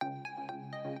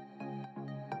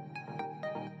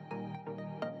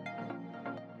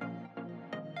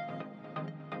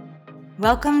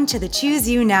Welcome to the Choose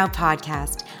You Now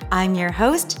podcast. I'm your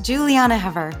host, Juliana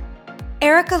Hever.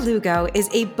 Erica Lugo is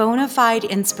a bona fide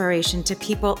inspiration to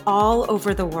people all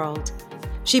over the world.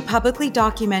 She publicly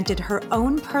documented her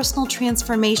own personal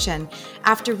transformation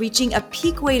after reaching a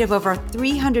peak weight of over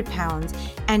 300 pounds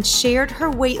and shared her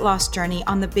weight loss journey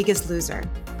on The Biggest Loser.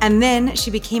 And then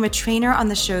she became a trainer on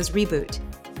the show's reboot.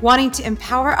 Wanting to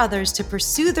empower others to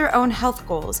pursue their own health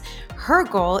goals, her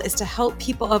goal is to help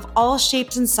people of all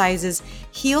shapes and sizes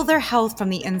heal their health from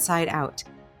the inside out.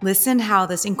 Listen how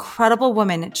this incredible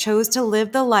woman chose to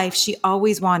live the life she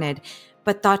always wanted,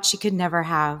 but thought she could never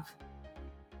have.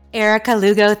 Erica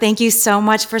Lugo, thank you so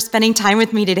much for spending time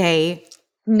with me today.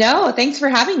 No, thanks for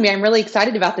having me. I'm really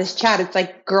excited about this chat. It's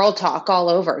like girl talk all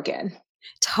over again.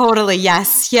 Totally.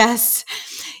 Yes.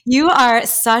 You are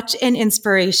such an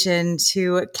inspiration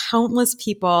to countless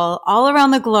people all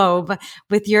around the globe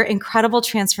with your incredible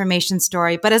transformation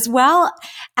story, but as well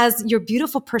as your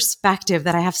beautiful perspective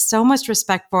that I have so much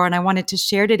respect for and I wanted to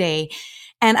share today.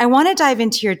 And I want to dive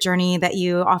into your journey that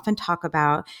you often talk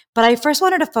about, but I first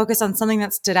wanted to focus on something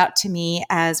that stood out to me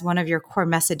as one of your core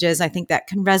messages. I think that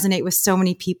can resonate with so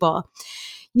many people.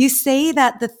 You say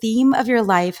that the theme of your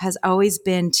life has always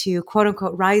been to quote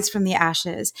unquote rise from the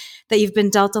ashes, that you've been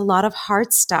dealt a lot of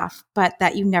hard stuff, but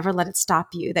that you never let it stop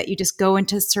you, that you just go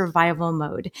into survival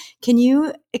mode. Can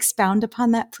you expound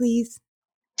upon that, please?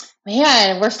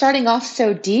 Man, we're starting off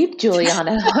so deep,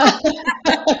 Juliana.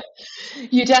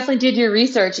 You definitely did your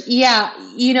research. Yeah,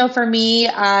 for me,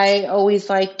 I always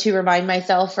like to remind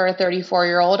myself for a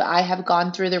 34-year-old, I have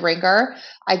gone through the ringer.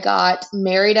 I got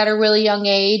married at a really young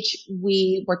age.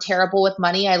 We were terrible with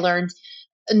money. I learned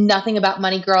nothing about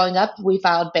money growing up. We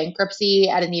filed bankruptcy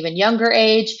at an even younger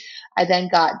age. I then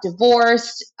got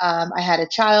divorced. I had a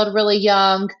child really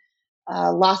young,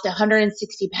 lost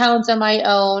 160 pounds on my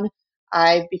own.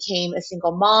 I became a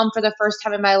single mom for the first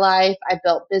time in my life. I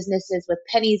built businesses with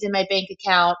pennies in my bank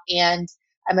account, and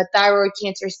I'm a thyroid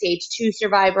cancer stage 2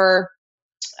 survivor.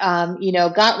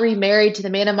 Got remarried to the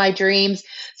man of my dreams.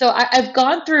 So I've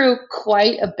gone through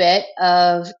quite a bit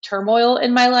of turmoil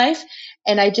in my life.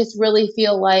 And I just really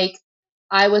feel like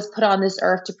I was put on this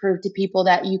earth to prove to people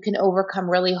that you can overcome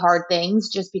really hard things,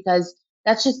 just because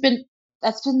that's been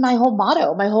my whole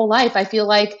motto, my whole life. I feel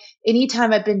like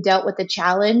anytime I've been dealt with a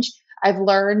challenge, I've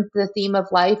learned the theme of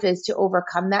life is to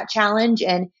overcome that challenge.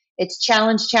 And it's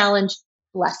challenge,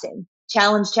 blessing,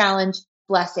 challenge,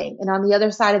 blessing. And on the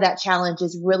other side of that challenge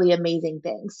is really amazing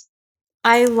things.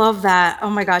 I love that.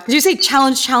 Oh my gosh. Did you say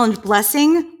challenge,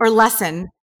 blessing or lesson?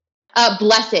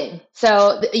 Blessing.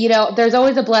 So, there's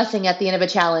always a blessing at the end of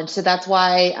a challenge. So that's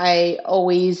why I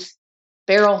always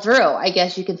barrel through. I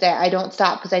guess you could say I don't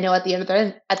stop because I know at the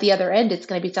other end, it's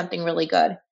going to be something really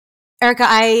good. Erica,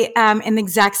 I am in the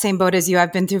exact same boat as you.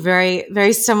 I've been through very,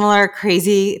 very similar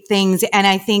crazy things. And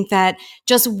I think that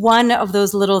just one of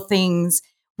those little things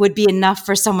would be enough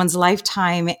for someone's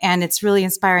lifetime. And it's really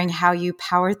inspiring how you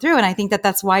power through. And I think that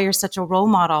that's why you're such a role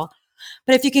model.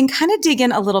 But if you can kind of dig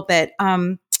in a little bit,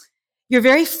 you're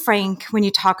very frank when you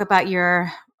talk about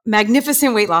your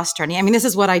magnificent weight loss journey. I mean, this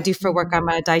is what I do for work. I'm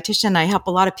a dietitian. I help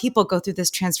a lot of people go through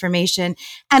this transformation,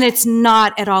 and it's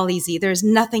not at all easy. There's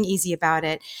nothing easy about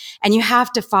it. And you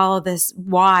have to follow this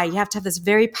why. You have to have this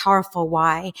very powerful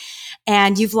why.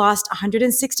 And you've lost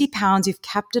 160 pounds. You've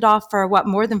kept it off for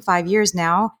more than 5 years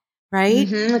now, right?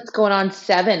 Mm-hmm. It's going on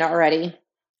 7 already.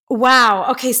 Wow.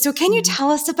 Okay. So can you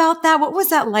tell us about that? What was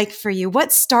that like for you?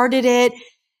 What started it?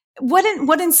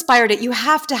 What inspired it? You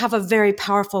have to have a very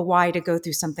powerful why to go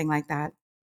through something like that.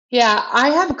 Yeah,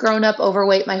 I have grown up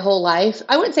overweight my whole life.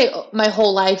 I wouldn't say my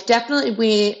whole life.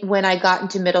 Definitely when I got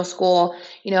into middle school,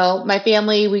 my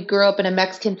family, we grew up in a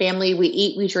Mexican family. We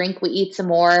eat, we drink, we eat some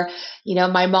more.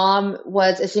 My mom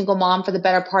was a single mom for the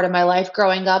better part of my life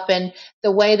growing up. And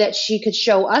the way that she could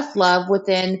show us love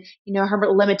within, her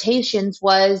limitations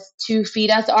was to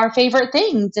feed us our favorite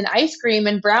things and ice cream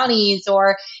and brownies.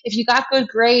 Or if you got good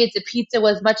grades, a pizza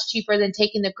was much cheaper than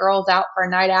taking the girls out for a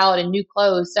night out and new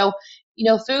clothes. So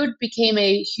food became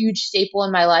a huge staple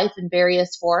in my life in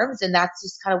various forms. And that's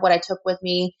just kind of what I took with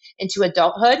me into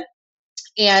adulthood.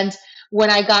 And when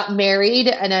I got married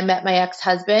and I met my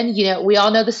ex-husband, we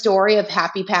all know the story of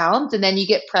happy pounds, and then you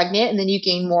get pregnant and then you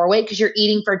gain more weight because you're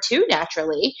eating for 2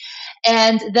 naturally.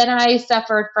 And then I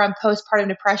suffered from postpartum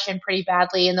depression pretty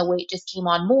badly, and the weight just came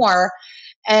on more.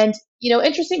 And,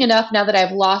 interesting enough, now that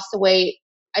I've lost the weight,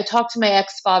 I talked to my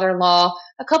ex-father-in-law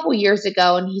a couple years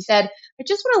ago, and he said, I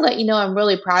just want to let you know I'm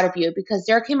really proud of you, because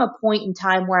there came a point in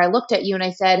time where I looked at you and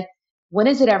I said, when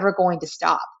is it ever going to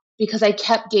stop? Because I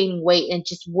kept gaining weight and it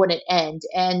just wouldn't end.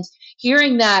 And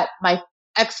hearing that my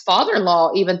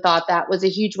ex-father-in-law even thought that was a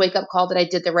huge wake-up call that I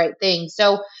did the right thing.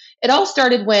 So it all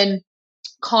started when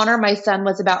Connor, my son,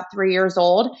 was about 3 years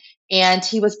old, and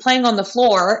he was playing on the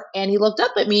floor, and he looked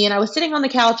up at me, and I was sitting on the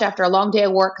couch after a long day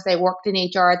of work because I worked in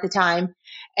HR at the time,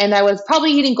 and I was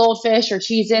probably eating goldfish or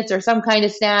Cheez-Its or some kind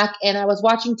of snack, and I was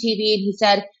watching TV, and he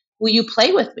said, "Will you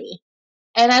play with me?"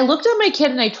 And I looked at my kid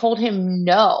and I told him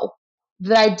no,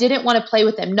 that I didn't want to play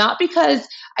with him. Not because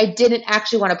I didn't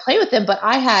actually want to play with him, but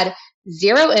I had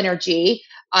zero energy.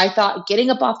 I thought getting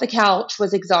up off the couch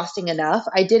was exhausting enough.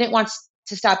 I didn't want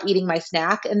to stop eating my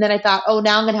snack. And then I thought, oh,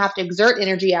 now I'm going to have to exert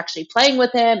energy actually playing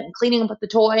with him and cleaning up with the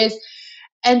toys.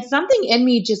 And something in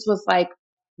me just was like,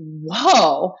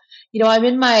 whoa, I'm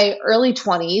in my early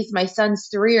 20s. My son's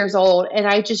 3 years old. And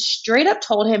I just straight up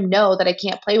told him no, that I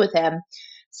can't play with him.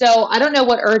 So I don't know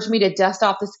what urged me to dust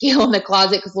off the scale in the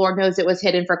closet because Lord knows it was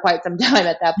hidden for quite some time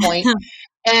at that point.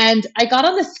 And I got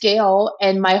on the scale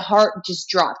and my heart just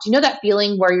dropped. You know that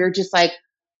feeling where you're just like,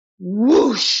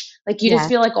 whoosh, like you just Yes.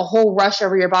 feel like a whole rush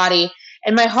over your body.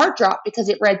 And my heart dropped because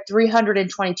it read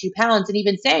 322 pounds. And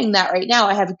even saying that right now,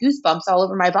 I have goosebumps all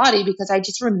over my body because I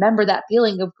just remember that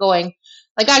feeling of going,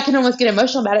 like, I can almost get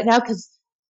emotional about it now because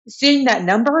seeing that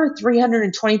number,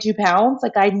 322 pounds,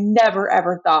 like I never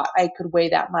ever thought I could weigh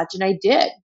that much. And I did.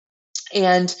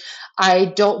 And I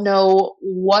don't know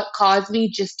what caused me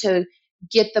just to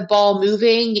get the ball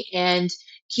moving and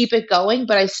keep it going.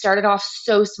 But I started off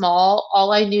so small.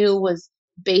 All I knew was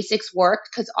basics worked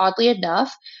because oddly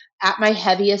enough, at my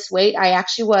heaviest weight, I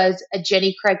actually was a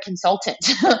Jenny Craig consultant,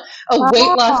 a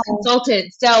weight loss Oh,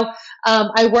 consultant. So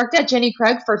I worked at Jenny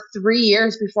Craig for 3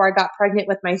 years before I got pregnant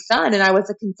with my son, and I was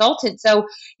a consultant. So,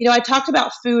 I talked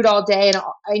about food all day, and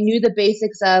I knew the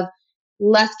basics of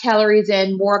less calories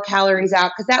in, more calories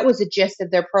out, because that was the gist of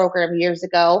their program years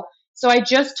ago. So I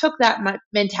just took that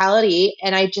mentality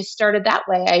and I just started that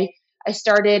way. I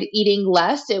started eating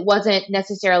less. It wasn't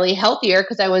necessarily healthier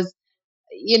because I was,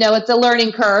 it's a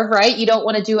learning curve, right? You don't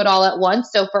want to do it all at once.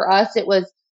 So for us, it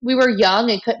was, we were young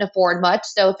and couldn't afford much.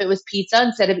 So if it was pizza,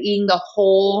 instead of eating the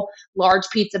whole large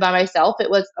pizza by myself,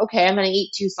 it was, okay, I'm going to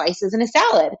eat 2 slices and a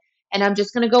salad. And I'm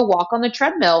just going to go walk on the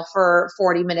treadmill for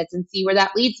 40 minutes and see where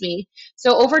that leads me.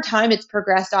 So over time, it's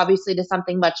progressed obviously to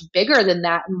something much bigger than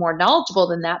that and more knowledgeable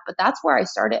than that. But that's where I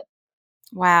started.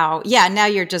 wow. Yeah. Now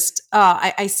you're just,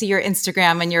 I see your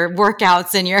Instagram and your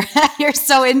workouts and you're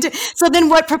so into, so then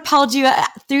what propelled you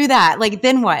through that? Like,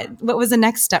 then what? What was the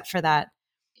next step for that?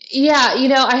 Yeah,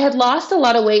 I had lost a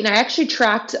lot of weight and I actually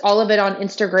tracked all of it on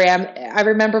Instagram. I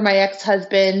remember my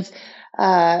ex-husband's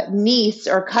niece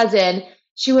or cousin,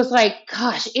 she was like,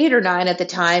 gosh, 8 or 9 at the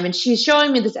time. And she's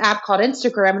showing me this app called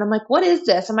Instagram. And I'm like, what is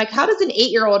this? I'm like, how does an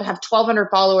 8-year-old have 1,200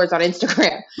 followers on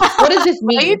Instagram? What does this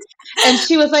Right? mean? And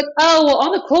she was like, oh, well,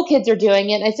 all the cool kids are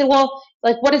doing it. And I said, well,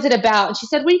 like, what is it about? And she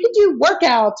said, well, you can do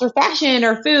workouts or fashion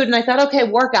or food. And I thought, okay,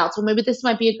 workouts. Well, maybe this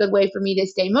might be a good way for me to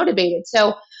stay motivated.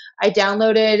 So I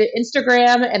downloaded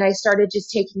Instagram and I started just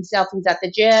taking selfies at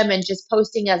the gym and just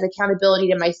posting as accountability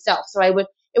to myself. So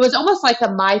it was almost like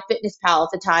a My Fitness Pal at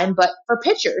the time, but for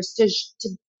pictures to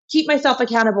keep myself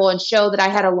accountable and show that I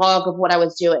had a log of what I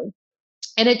was doing.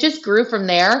 And it just grew from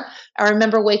there. I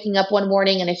remember waking up one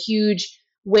morning and a huge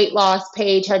weight loss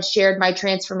page had shared my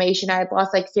transformation. I had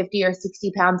lost like 50 or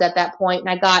 60 pounds at that point, and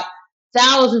I got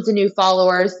thousands of new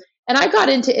followers. And I got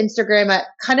into Instagram at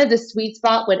kind of the sweet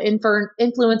spot when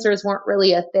influencers weren't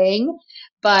really a thing,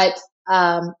 but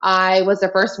I was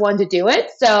the first one to do it.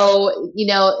 So,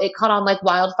 it caught on like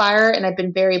wildfire, and I've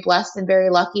been very blessed and very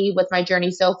lucky with my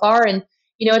journey so far. And,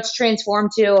 it's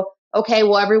transformed to, okay,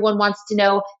 well, everyone wants to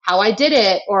know how I did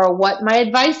it or what my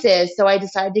advice is. So I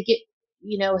decided to get,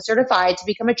 certified to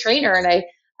become a trainer. And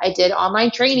I did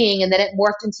online training, and then it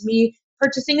morphed into me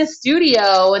purchasing a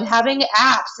studio and having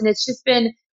apps. And it's just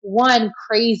been one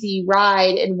crazy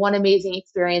ride and one amazing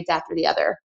experience after the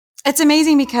other. It's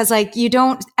amazing because like you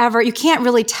can't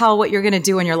really tell what you're going to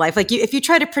do in your life. Like if you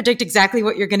try to predict exactly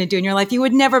what you're going to do in your life, you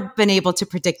would never been able to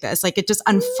predict this. Like it just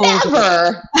unfolded.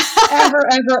 Never, ever,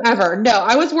 ever, ever. No,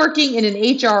 I was working in an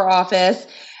HR office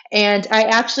and I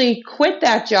actually quit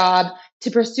that job to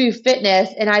pursue fitness.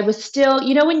 And I was still,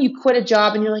 when you quit a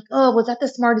job and you're like, oh, was that the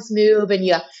smartest move? And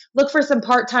you look for some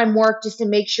part-time work just to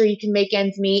make sure you can make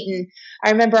ends meet. And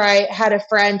I remember I had a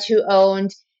friend who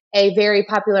owned a very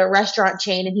popular restaurant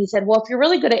chain. And he said, well, if you're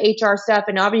really good at HR stuff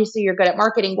and obviously you're good at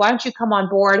marketing, why don't you come on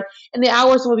board? And the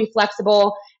hours will be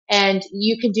flexible and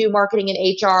you can do marketing and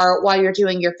HR while you're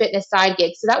doing your fitness side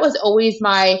gig. So that was always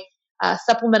my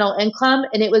supplemental income.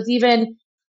 And it was even,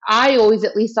 I always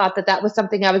at least thought that that was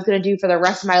something I was going to do for the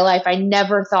rest of my life. I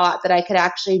never thought that I could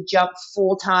actually jump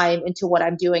full time into what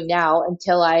I'm doing now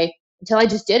until I until I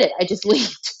just did it. I just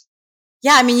leaped.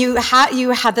 Yeah. I mean, you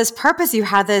had this purpose, you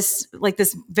had this, like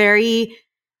this very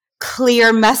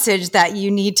clear message that you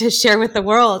need to share with the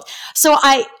world. So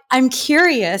I'm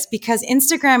curious because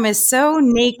Instagram is so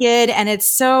naked and it's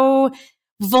so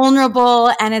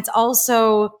vulnerable, and it's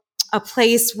also a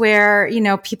place where,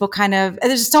 people kind of,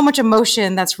 there's so much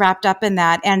emotion that's wrapped up in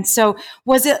that. And so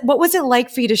what was it like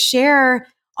for you to share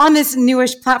on this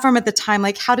newish platform at the time?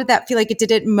 Like, how did that feel? Like,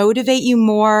 did it motivate you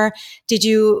more? Did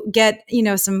you get,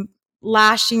 some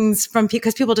lashings from people?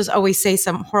 Because people just always say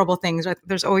some horrible things. Right?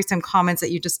 There's always some comments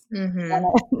that you just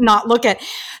not look at.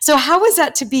 So how was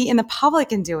that to be in the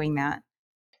public and doing that?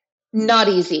 Not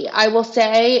easy. I will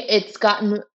say it's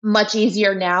gotten much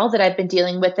easier now that I've been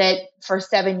dealing with it for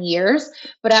 7 years.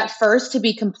 But at first, to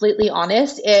be completely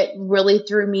honest, it really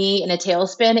threw me in a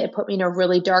tailspin. It put me in a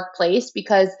really dark place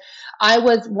because I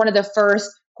was one of the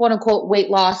first quote unquote weight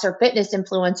loss or fitness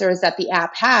influencers that the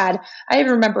app had. I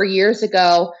even remember years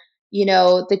ago,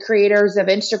 the creators of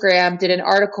Instagram did an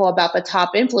article about the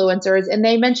top influencers, and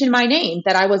they mentioned my name,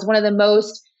 that I was one of the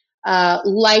most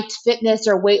liked fitness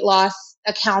or weight loss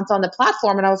accounts on the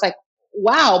platform. And I was like,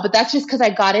 wow, but that's just because I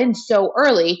got in so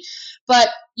early. But,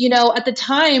 at the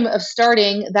time of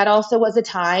starting, that also was a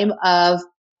time of,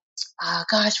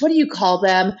 what do you call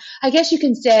them? I guess you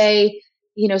can say,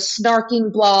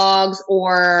 snarking blogs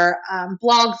or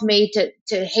blogs made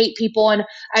to hate people. And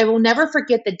I will never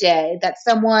forget the day that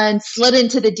someone slid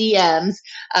into the DMs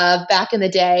back in the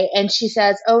day. And she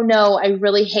says, oh no, I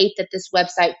really hate that this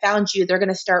website found you. They're going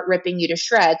to start ripping you to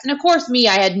shreds. And of course, me,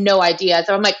 I had no idea.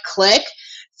 So I'm like, click.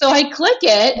 So I click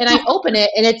it and I open it,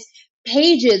 and it's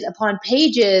pages upon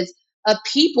pages of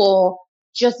people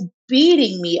just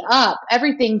beating me up.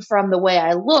 Everything from the way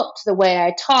I looked, the way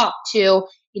I talked, to,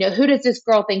 who does this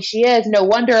girl think she is? No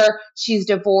wonder she's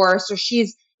divorced, or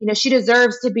she's, she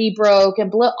deserves to be broke,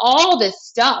 and all this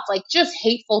stuff, like just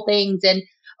hateful things. And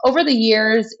over the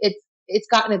years, it's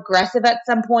gotten aggressive at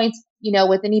some points,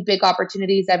 with any big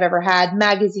opportunities I've ever had,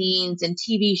 magazines and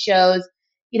TV shows,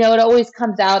 it always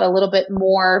comes out a little bit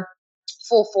more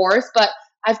full force. But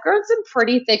I've grown some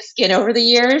pretty thick skin over the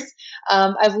years.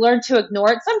 I've learned to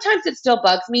ignore it. Sometimes it still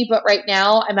bugs me, but right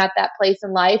now I'm at that place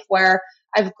in life where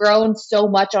I've grown so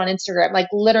much on Instagram. Like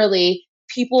literally,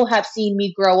 people have seen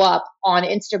me grow up on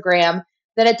Instagram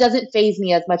that it doesn't faze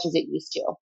me as much as it used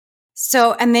to.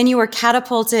 So, and then you were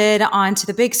catapulted onto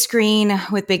the big screen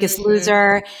with Biggest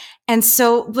Loser. And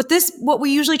so, what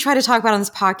we usually try to talk about on this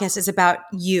podcast is about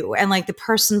you and like the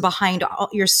person behind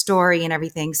your story and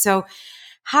everything. So,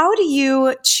 how do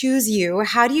you choose you?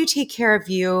 How do you take care of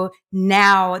you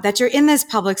now that you're in this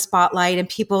public spotlight and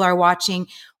people are watching?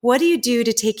 What do you do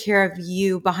to take care of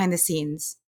you behind the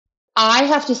scenes? I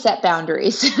have to set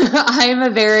boundaries. I'm a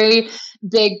very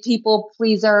big people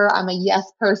pleaser. I'm a yes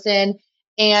person.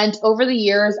 And over the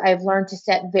years, I've learned to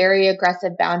set very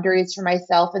aggressive boundaries for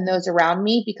myself and those around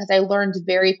me, because I learned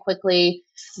very quickly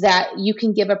that you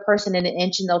can give a person an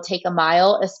inch and they'll take a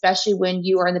mile, especially when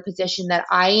you are in the position that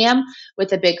I am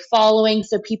with a big following.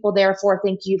 So people therefore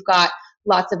think you've got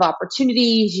lots of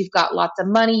opportunities, you've got lots of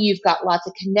money, you've got lots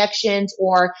of connections,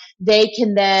 or they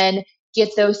can then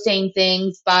get those same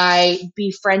things by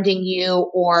befriending you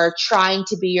or trying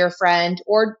to be your friend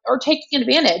or taking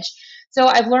advantage. So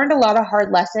I've learned a lot of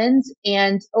hard lessons,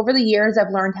 and over the years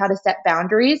I've learned how to set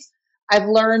boundaries. I've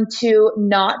learned to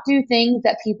not do things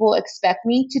that people expect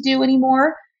me to do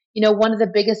anymore. One of the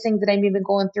biggest things that I'm even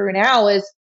going through now is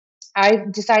I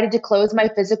decided to close my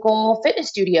physical fitness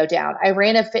studio down. I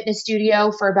ran a fitness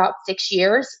studio for about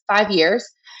 5 years,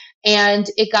 and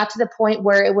it got to the point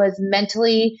where it was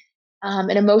mentally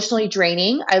and emotionally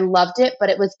draining. I loved it, but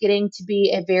it was getting to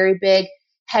be a very big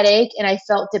headache, and I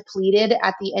felt depleted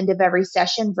at the end of every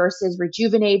session versus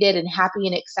rejuvenated and happy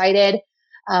and excited.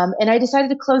 And I decided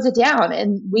to close it down,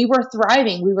 and we were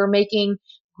thriving. We were making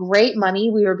great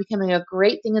money. We were becoming a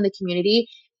great thing in the community,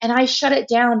 and I shut it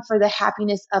down for the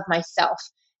happiness of myself.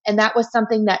 And that was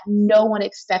something that no one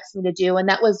expects me to do. And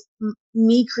that was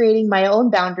me creating my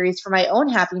own boundaries for my own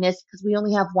happiness, because we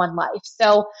only have one life.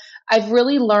 So I've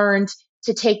really learned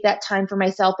to take that time for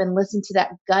myself and listen to that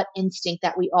gut instinct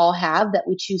that we all have that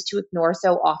we choose to ignore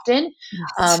so often.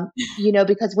 Yes.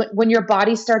 Because when your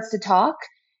body starts to talk,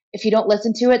 if you don't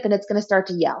listen to it, then it's going to start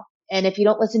to yell. And if you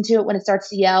don't listen to it when it starts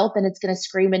to yell, then it's going to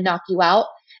scream and knock you out.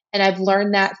 And I've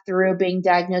learned that through being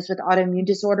diagnosed with autoimmune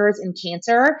disorders and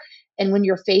cancer. And when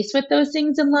you're faced with those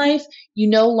things in life, you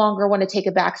no longer want to take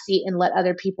a back seat and let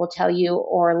other people tell you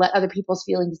or let other people's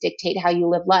feelings dictate how you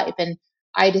live life. And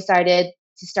I decided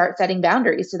to start setting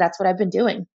boundaries. So that's what I've been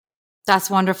doing. That's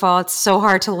wonderful. It's so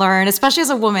hard to learn, especially as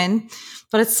a woman,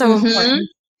 but it's so important.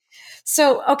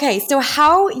 So, okay. So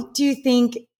how do you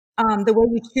think the way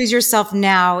you choose yourself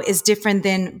now is different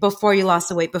than before you lost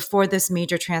the weight, before this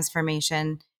major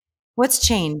transformation? What's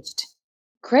changed?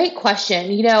 Great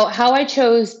question. How I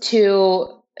chose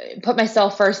to put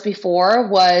myself first before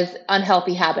was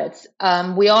unhealthy habits.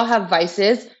 We all have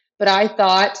vices, but I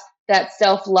thought that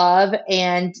self love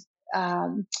and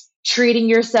um, treating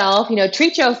yourself,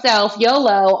 treat yourself,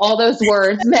 YOLO, all those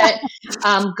words meant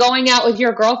going out with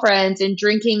your girlfriends and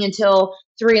drinking until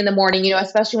 3 in the morning,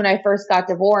 especially when I first got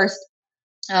divorced.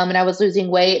 And I was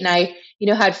losing weight, and I,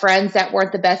 had friends that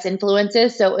weren't the best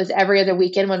influences. So it was every other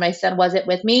weekend when my son wasn't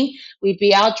with me, we'd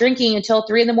be out drinking until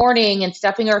 3 in the morning and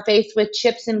stuffing our face with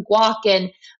chips and guac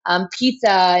and pizza.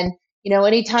 And,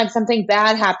 anytime something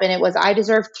bad happened, it was, I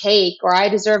deserve cake, or I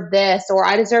deserve this, or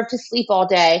I deserve to sleep all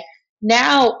day.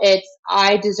 Now it's,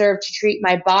 I deserve to treat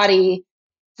my body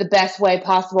the best way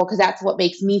possible because that's what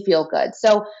makes me feel good.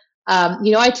 So,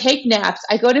 I take naps.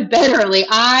 I go to bed early.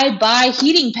 I buy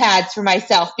heating pads for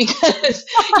myself because,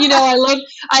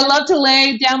 I love to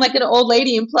lay down like an old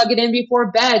lady and plug it in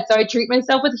before bed. So I treat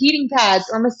myself with heating pads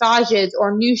or massages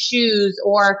or new shoes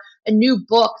or a new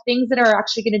book, things that are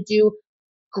actually going to do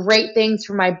great things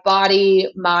for my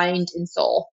body, mind, and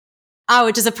soul. Oh,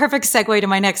 which is a perfect segue to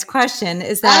my next question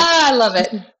is that I love it.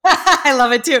 I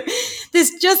love it too.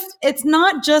 It's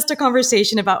not just a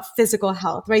conversation about physical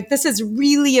health, right? This is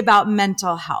really about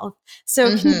mental health.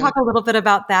 So can you talk a little bit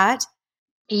about that?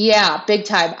 Yeah, big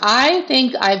time. I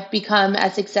think I've become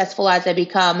as successful as I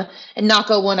become, and not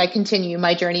go when I continue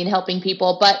my journey in helping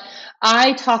people. But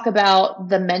I talk about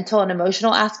the mental and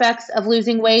emotional aspects of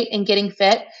losing weight and getting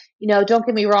fit. Don't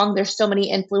get me wrong, there's so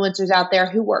many influencers out there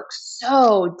who work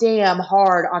so damn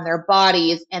hard on their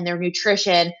bodies and their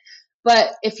nutrition.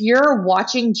 But if you're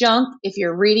watching junk, if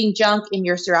you're reading junk, and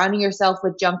you're surrounding yourself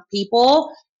with junk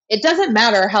people, it doesn't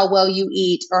matter how well you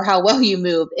eat or how well you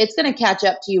move. It's going to catch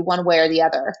up to you one way or the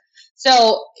other.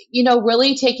 So,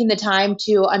 really taking the time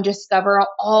to undiscover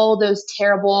all those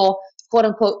terrible, quote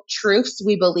unquote, truths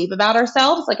we believe about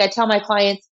ourselves. Like I tell my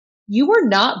clients, you were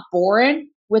not born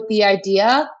with the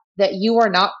idea that you are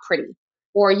not pretty,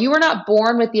 or you were not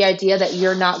born with the idea that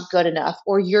you're not good enough,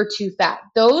 or you're too fat.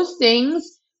 Those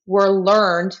things were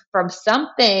learned from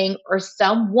something or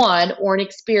someone or an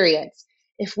experience.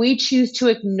 If we choose to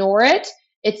ignore it,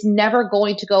 it's never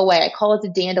going to go away. I call it the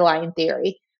dandelion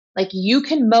theory. Like you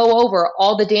can mow over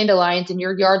all the dandelions and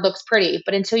your yard looks pretty,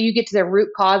 but until you get to the root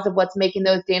cause of what's making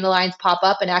those dandelions pop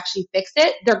up and actually fix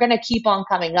it, they're going to keep on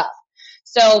coming up.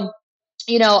 So,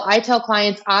 I tell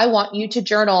clients, I want you to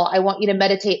journal. I want you to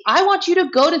meditate. I want you to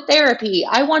go to therapy.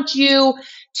 I want you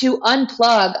to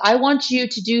unplug. I want you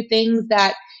to do things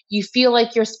that you feel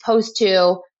like you're supposed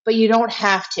to, but you don't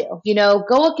have to.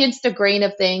 Go against the grain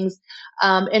of things,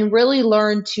 and really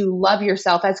learn to love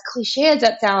yourself, as cliche as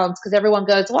that sounds, because everyone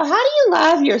goes, well, how do you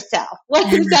love yourself? What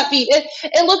does that mean?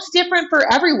 It looks different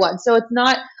for everyone. So it's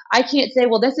not, I can't say,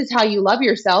 well, this is how you love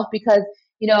yourself, because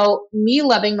me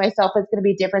loving myself is going to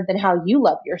be different than how you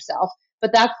love yourself.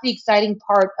 But that's the exciting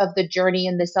part of the journey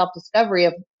and the self-discovery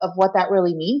of what that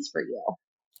really means for you.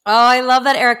 Oh, I love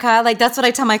that, Erica. Like that's what I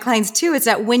tell my clients too, is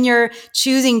that when you're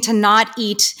choosing to not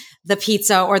eat the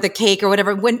pizza or the cake or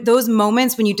whatever, when those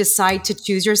moments when you decide to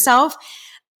choose yourself,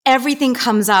 everything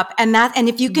comes up. And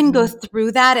if you can go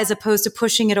through that as opposed to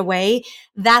pushing it away,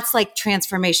 that's like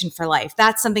transformation for life.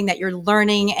 That's something that you're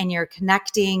learning and you're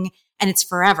connecting, and it's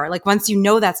forever. Like once you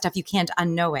know that stuff, you can't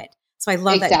unknow it. So I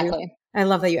love exactly. I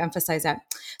love that you emphasize that.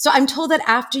 So I'm told that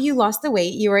after you lost the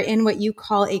weight, you were in what you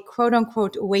call a quote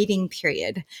unquote waiting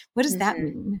period. What does that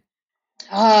mean?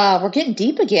 We're getting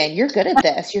deep again. You're good at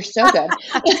this. You're so good.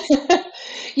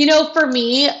 For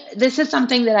me, this is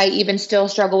something that I even still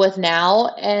struggle with now.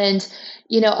 And,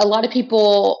 a lot of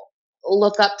people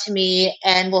look up to me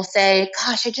and will say,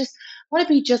 gosh, I just want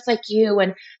to be just like you.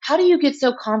 And how do you get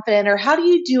so confident? Or how do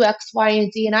you do X, Y,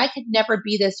 and Z? And I could never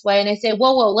be this way. And I say,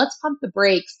 whoa, let's pump the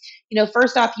brakes.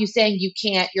 First off, you saying you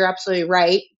can't, you're absolutely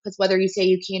right. Because whether you say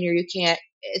you can or you can't,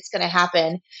 it's going to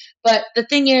happen. But the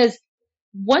thing is,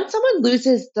 once someone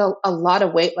loses a lot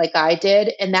of weight like I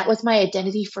did, and that was my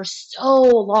identity for so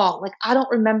long, like I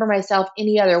don't remember myself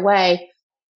any other way,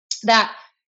 that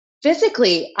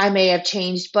physically I may have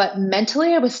changed, but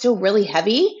mentally I was still really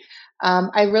heavy.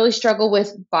 I really struggle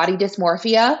with body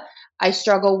dysmorphia. I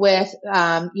struggle with,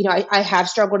 I have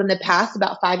struggled in the past.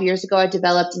 About 5 years ago, I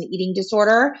developed an eating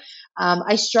disorder.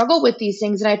 I struggle with these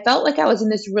things, and I felt like I was in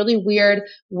this really weird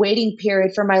waiting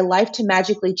period for my life to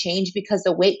magically change because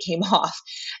the weight came off.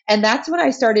 And that's when I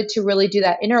started to really do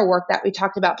that inner work that we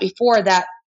talked about before, that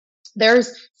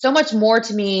there's so much more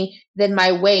to me than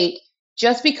my weight.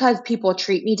 just because people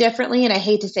treat me differently, and I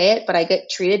hate to say it, but I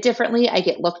get treated differently, I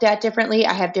get looked at differently,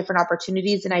 I have different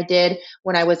opportunities than I did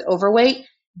when I was overweight,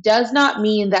 does not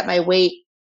mean that my weight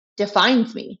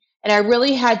defines me. And I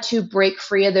really had to break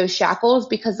free of those shackles,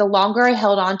 because the longer I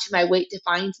held on to my weight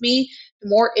defines me, the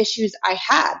more issues I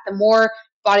had, the more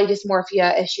body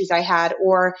dysmorphia issues I had,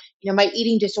 or, my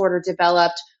eating disorder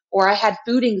developed, or I had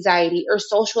food anxiety or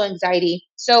social anxiety.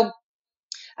 So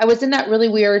I was in that really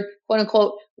weird, quote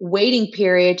unquote, waiting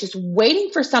period, just waiting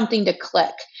for something to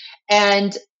click.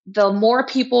 And the longer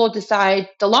people decide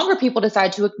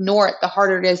to ignore it, the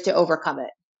harder it is to overcome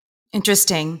it.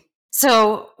 Interesting.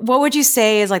 So what would you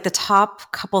say is like the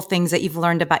top couple things that you've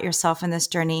learned about yourself in this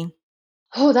journey?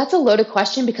 Oh, that's a loaded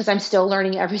question, because I'm still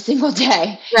learning every single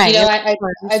day. Right.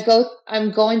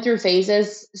 I'm going through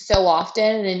phases so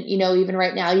often. And, even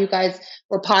right now, you guys,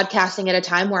 we're podcasting at a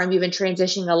time where I'm even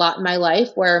transitioning a lot in my life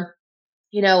where,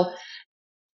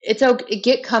 it's okay.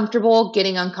 Get comfortable.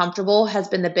 Getting uncomfortable has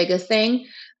been the biggest thing.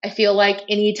 I feel like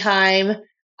anytime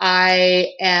I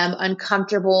am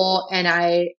uncomfortable and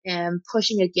I am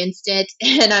pushing against it,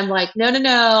 and I'm like, no,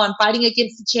 I'm fighting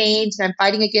against the change, and I'm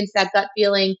fighting against that gut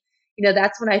feeling,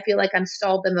 that's when I feel like I'm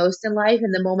stalled the most in life.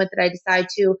 And the moment that I decide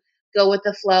to go with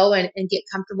the flow and get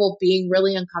comfortable being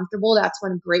really uncomfortable, that's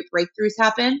when great breakthroughs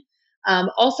happen.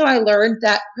 Also, I learned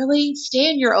that really stay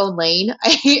in your own lane.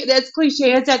 As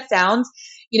cliche as that sounds,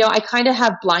 I kind of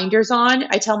have blinders on.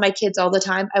 I tell my kids all the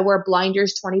time, I wear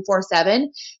blinders 24/7,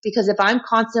 because if I'm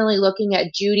constantly looking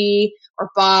at Judy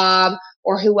or Bob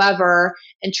or whoever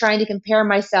and trying to compare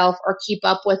myself or keep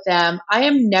up with them, I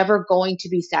am never going to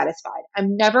be satisfied.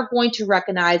 I'm never going to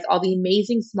recognize all the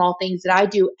amazing small things that I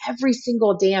do every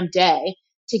single damn day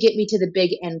to get me to the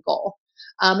big end goal.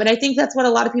 And I think that's what a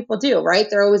lot of people do, right?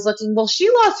 They're always looking, well, she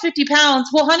lost 50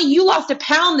 pounds. Well, honey, you lost a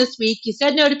pound this week. You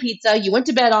said no to pizza. You went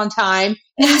to bed on time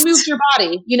and you moved your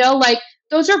body. Like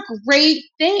those are great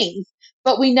things,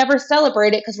 but we never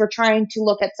celebrate it because we're trying to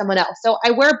look at someone else. So I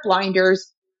wear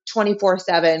blinders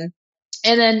 24/7.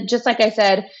 And then just like I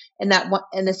said in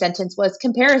the sentence was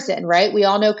comparison, right? We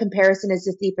all know comparison is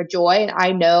the thief of joy. And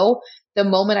I know the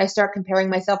moment I start comparing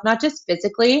myself, not just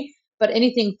physically, but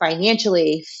anything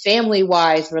financially,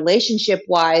 family-wise,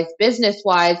 relationship-wise,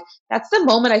 business-wise, that's the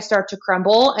moment I start to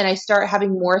crumble and I start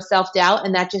having more self-doubt,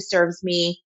 and that just serves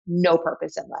me no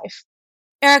purpose in life.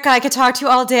 Erica, I could talk to you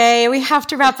all day. We have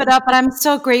to wrap it up, but I'm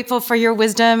so grateful for your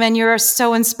wisdom, and you're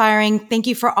so inspiring. Thank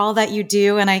you for all that you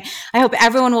do. And I hope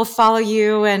everyone will follow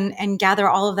you and gather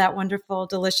all of that wonderful,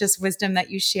 delicious wisdom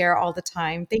that you share all the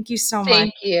time. Thank you so much.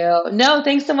 Thank you. No,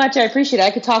 thanks so much. I appreciate it.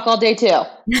 I could talk all day too.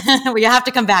 Well, you have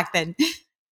to come back then.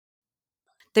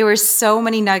 There were so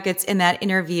many nuggets in that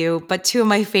interview, but two of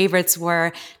my favorites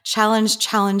were challenge,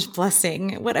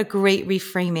 blessing. What a great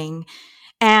reframing.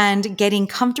 And getting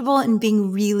comfortable and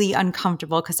being really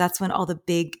uncomfortable, because that's when all the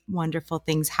big, wonderful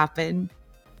things happen.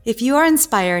 If you are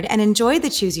inspired and enjoy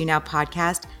the Choose You Now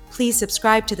podcast, please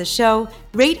subscribe to the show,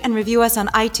 rate and review us on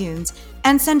iTunes,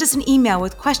 and send us an email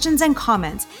with questions and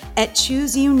comments at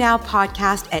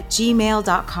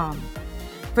chooseyounowpodcast@gmail.com.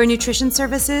 For nutrition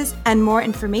services and more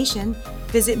information,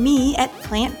 visit me at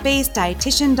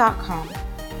plantbaseddietitian.com.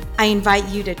 I invite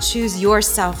you to choose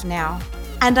yourself now.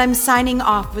 And I'm signing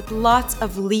off with lots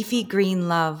of leafy green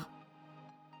love.